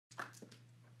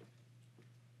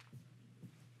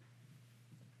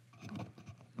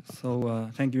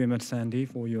Thank you very much, Sandy,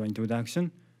 for your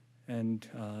introduction. And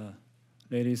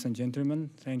ladies and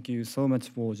gentlemen, thank you so much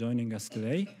for joining us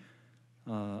today.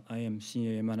 I am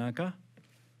Shinya Yamanaka.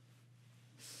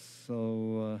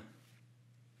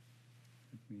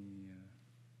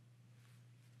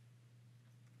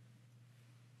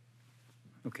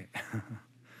 Okay.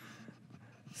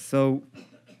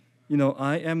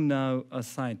 I am now a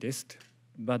scientist,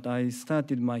 but I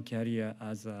started my career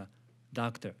as a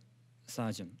doctor,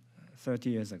 surgeon, 30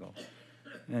 years ago.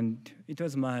 And it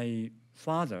was my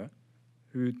father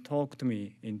who talked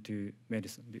me into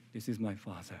medicine. This is my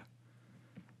father.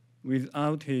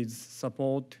 Without his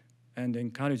support and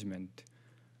encouragement,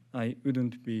 I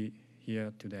wouldn't be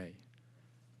here today.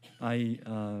 I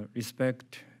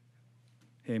respect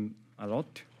him a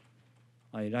lot.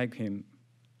 I like him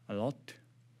a lot.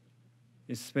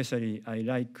 Especially, I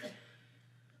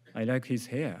like his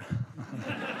hair.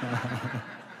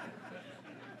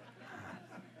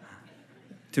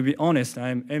 To be honest,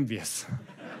 I'm envious.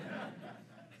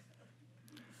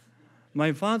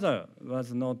 My father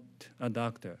was not a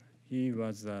doctor. He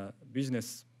was a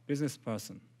business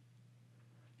person.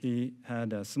 He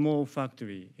had a small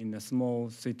factory in a small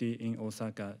city in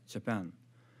Osaka, Japan.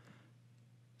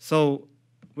 So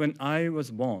when I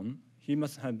was born, he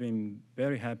must have been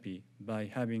very happy by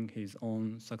having his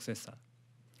own successor.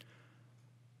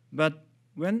 But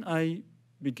when I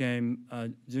became a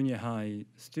junior high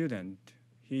student,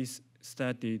 he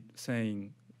started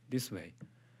saying this way,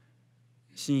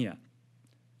 Shinya,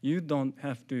 you don't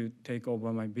have to take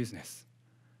over my business.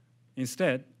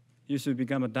 Instead, you should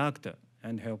become a doctor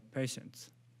and help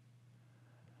patients.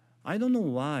 I don't know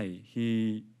why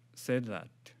he said that.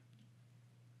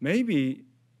 Maybe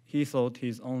he thought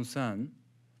his own son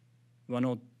was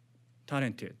not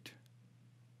talented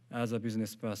as a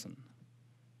business person.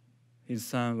 His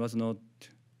son was not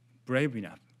brave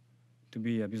enough to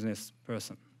be a business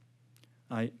person.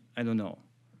 I don't know.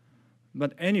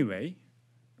 But anyway,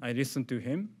 I listened to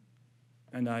him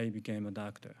and I became a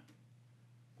doctor.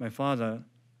 My father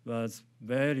was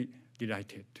very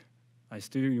delighted. I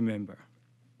still remember.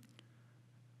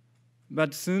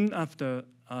 But soon after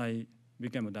I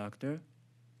became a doctor,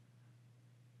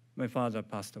 my father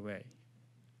passed away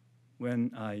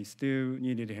when I still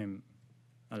needed him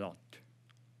a lot.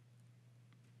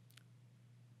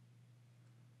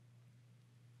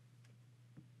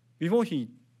 Before he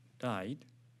died,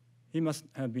 he must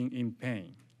have been in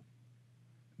pain.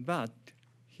 But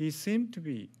he seemed to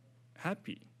be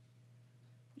happy,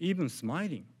 even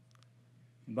smiling,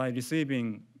 by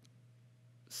receiving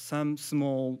some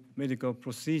small medical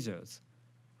procedures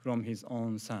from his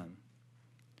own son.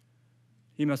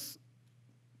 He must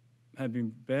have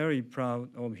been very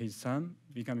proud of his son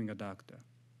becoming a doctor.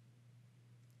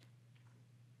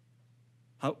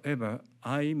 However,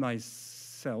 I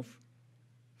myself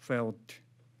felt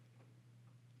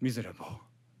miserable.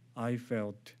 I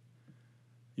felt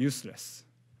useless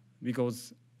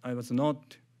because I was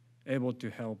not able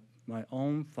to help my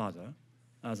own father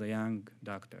as a young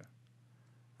doctor.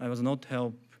 I was not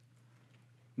help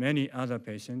many other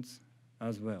patients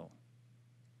as well.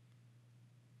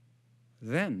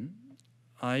 Then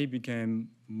I became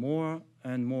more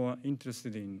and more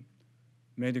interested in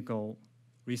medical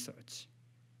research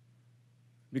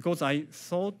because I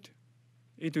thought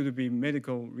it would be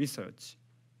medical research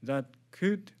that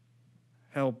could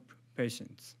help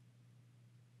patients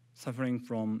suffering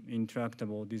from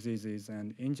intractable diseases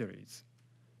and injuries.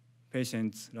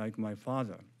 Patients like my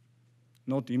father,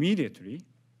 not immediately,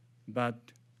 but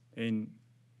in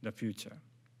the future.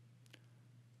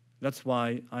 That's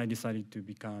why I decided to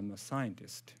become a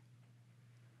scientist.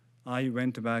 I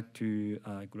went back to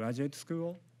graduate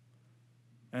school,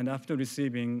 and after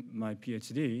receiving my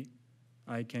PhD,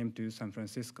 I came to San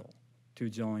Francisco to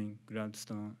join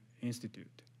Gladstone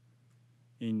Institute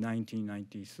in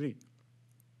 1993.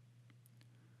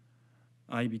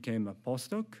 I became a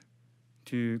postdoc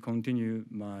to continue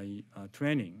my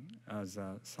training as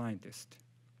a scientist.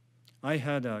 I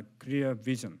had a clear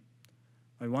vision.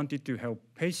 I wanted to help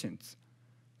patients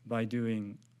by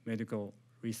doing medical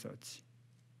research.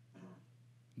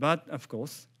 But of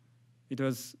course, it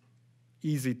was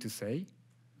easy to say,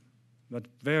 but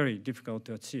very difficult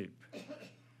to achieve.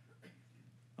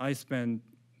 I spent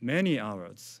many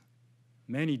hours,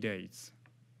 many days,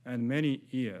 and many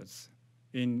years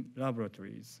in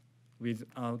laboratories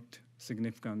without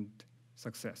significant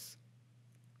success.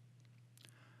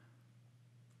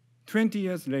 20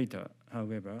 years later,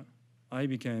 however, I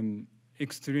became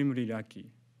extremely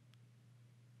lucky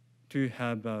to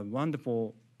have a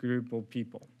wonderful group of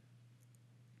people.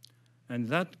 And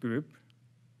that group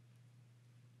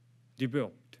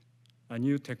developed a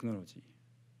new technology.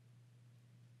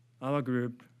 Our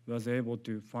group was able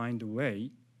to find a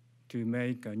way to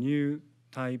make a new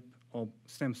type of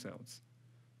stem cells,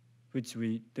 which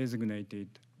we designated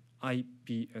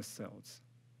iPS cells.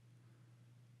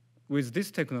 With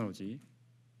this technology,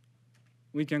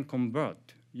 we can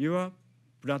convert your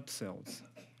blood cells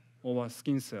or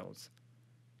skin cells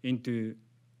into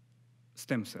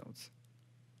stem cells,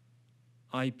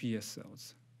 iPS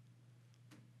cells.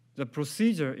 The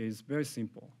procedure is very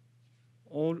simple.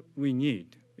 All we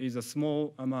need is a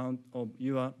small amount of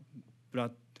your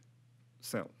blood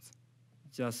cells,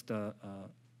 just 4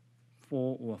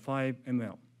 or 5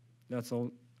 ml. That's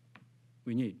all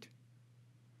we need.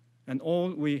 And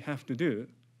all we have to do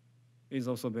is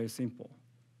also very simple.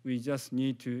 We just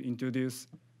need to introduce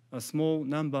a small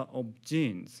number of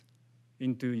genes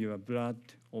into your blood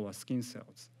or skin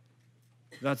cells.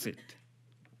 That's it.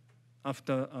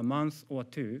 After a month or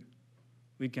two,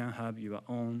 we can have your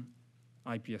own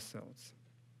iPS cells.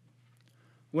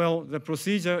 Well, the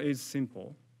procedure is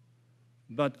simple,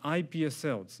 but iPS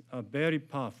cells are very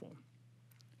powerful.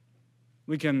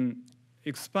 We can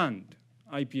expand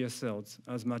iPS cells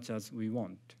as much as we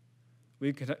want.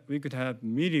 We could have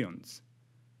millions,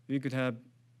 we could have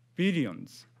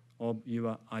billions of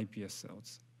your iPS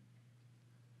cells.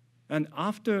 And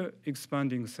after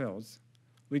expanding cells,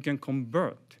 we can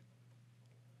convert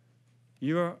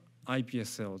your iPS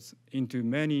cells into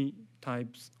many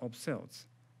types of cells,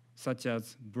 such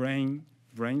as brain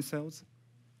cells,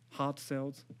 heart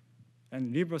cells,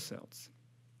 and liver cells.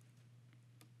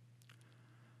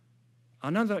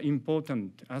 Another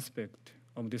important aspect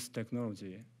of this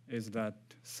technology is that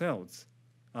cells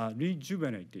are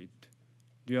rejuvenated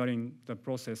during the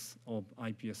process of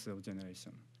iPS cell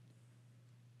generation.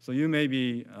 So you may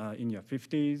be in your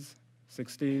 50s,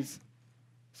 60s,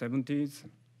 70s,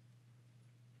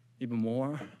 even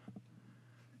more,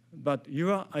 but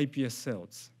your iPS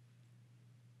cells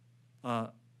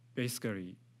are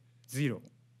basically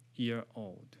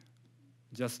 0-year-old,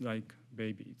 just like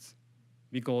babies,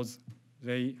 because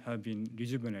they have been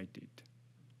rejuvenated.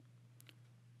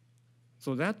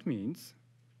 So that means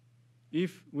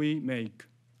if we make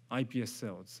iPS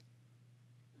cells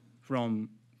from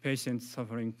patients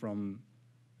suffering from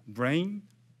brain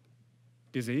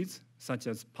disease, such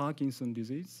as Parkinson's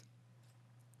disease,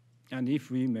 and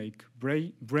if we make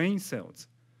brain cells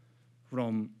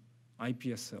from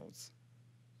iPS cells,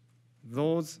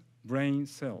 those brain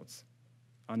cells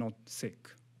are not sick.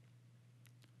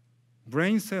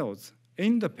 Brain cells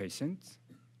in the patients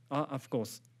are, of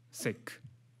course, sick.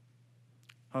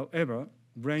 However,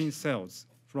 brain cells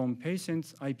from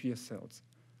patients' iPS cells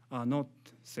are not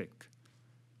sick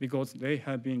because they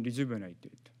have been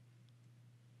rejuvenated.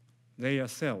 They are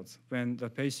cells when the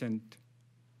patient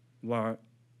were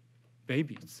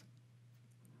babies.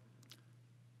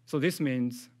 So this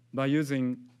means by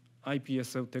using iPS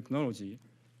cell technology,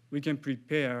 we can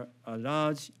prepare a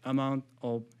large amount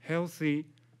of healthy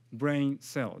brain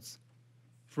cells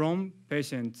from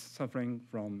patients suffering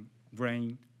from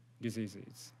brain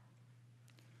diseases.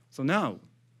 So now,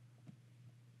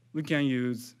 we can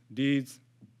use these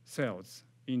cells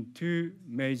in 2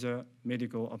 major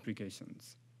medical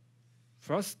applications.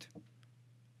 First,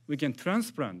 we can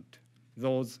transplant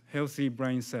those healthy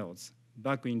brain cells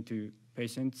back into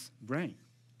patient's brain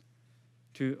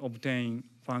to obtain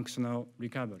functional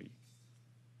recovery.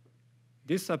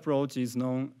 This approach is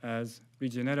known as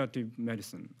regenerative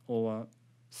medicine or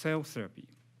cell therapy.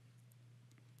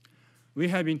 We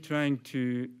have been trying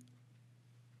to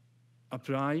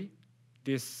apply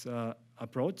this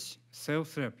approach, cell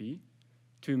therapy,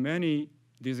 to many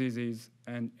diseases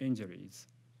and injuries.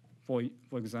 For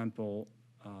example,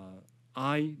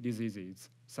 eye diseases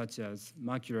such as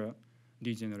macular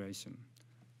degeneration,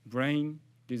 brain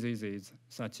diseases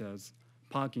such as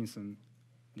Parkinson's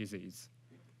disease,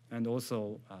 and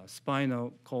also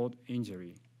spinal cord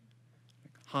injury,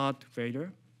 heart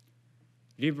failure,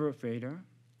 liver failure,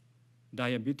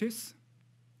 diabetes,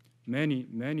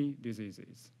 many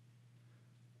diseases.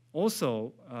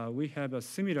 Also, we have a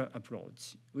similar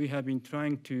approach. We have been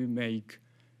trying to make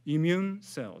immune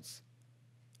cells,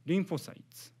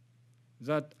 lymphocytes,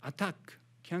 that attack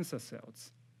cancer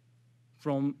cells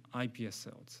from iPS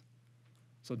cells.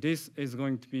 So this is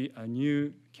going to be a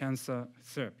new cancer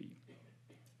therapy.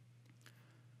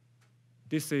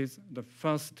 This is the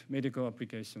first medical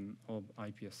application of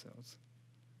iPS cells.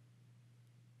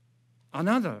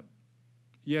 Another,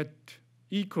 yet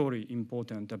equally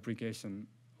important application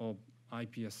of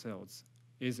iPS cells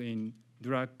is in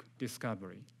drug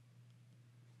discovery.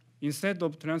 Instead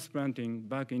of transplanting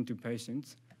back into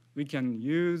patients, we can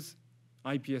use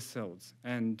iPS cells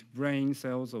and brain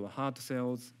cells or heart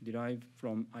cells derived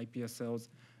from iPS cells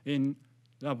in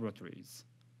laboratories.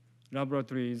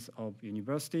 Laboratories of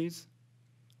universities,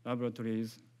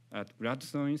 laboratories at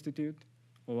Gladstone Institute,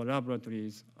 or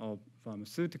laboratories of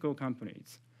pharmaceutical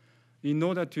companies, in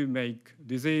order to make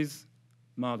disease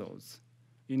models,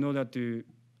 in order to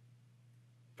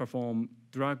perform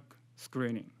drug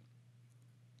screening.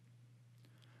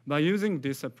 By using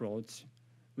this approach,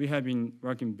 we have been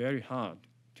working very hard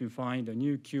to find a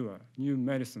new cure, new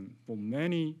medicine for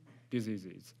many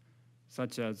diseases,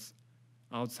 such as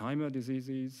Alzheimer's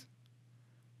diseases,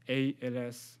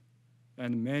 ALS,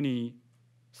 and many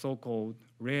so-called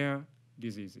rare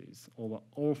diseases or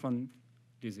orphan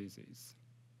diseases.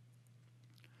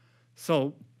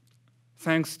 So,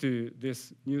 thanks to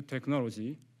this new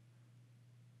technology,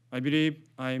 I believe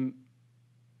I'm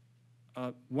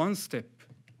one step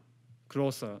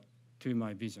closer to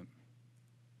my vision.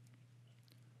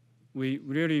 We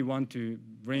really want to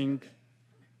bring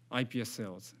iPS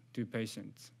cells to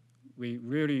patients. We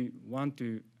really want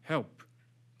to help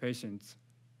patients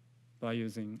by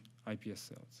using iPS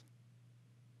cells.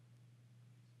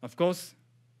 Of course,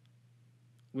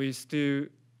 we still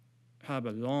have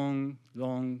a long,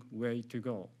 long way to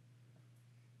go.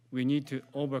 We need to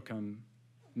overcome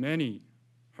many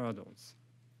hurdles.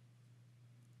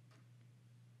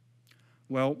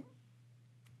 Well,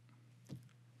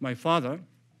 my father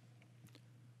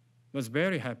was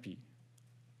very happy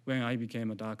when I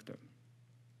became a doctor.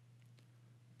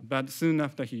 But soon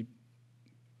after he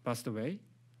passed away,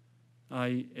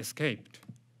 I escaped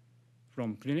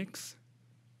from clinics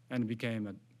and became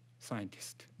a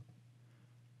scientist.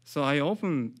 So I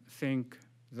often think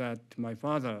that my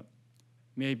father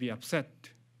may be upset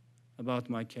about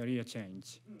my career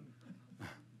change.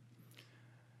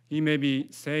 He may be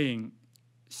saying,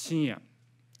 "Shinya,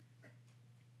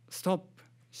 stop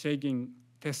shaking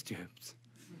test tubes.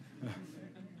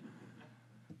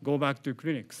 Go back to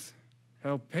clinics,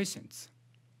 help patients."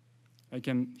 I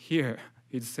can hear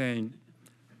it saying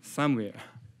somewhere.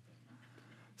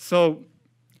 So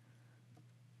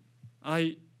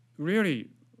I really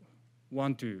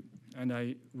want to, and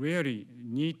I really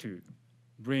need to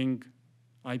bring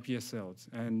iPS cells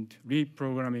and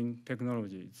reprogramming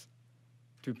technologies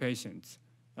to patients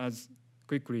as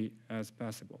quickly as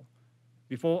possible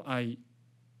before I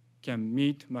can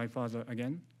meet my father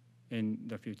again in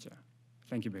the future.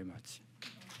 Thank you very much.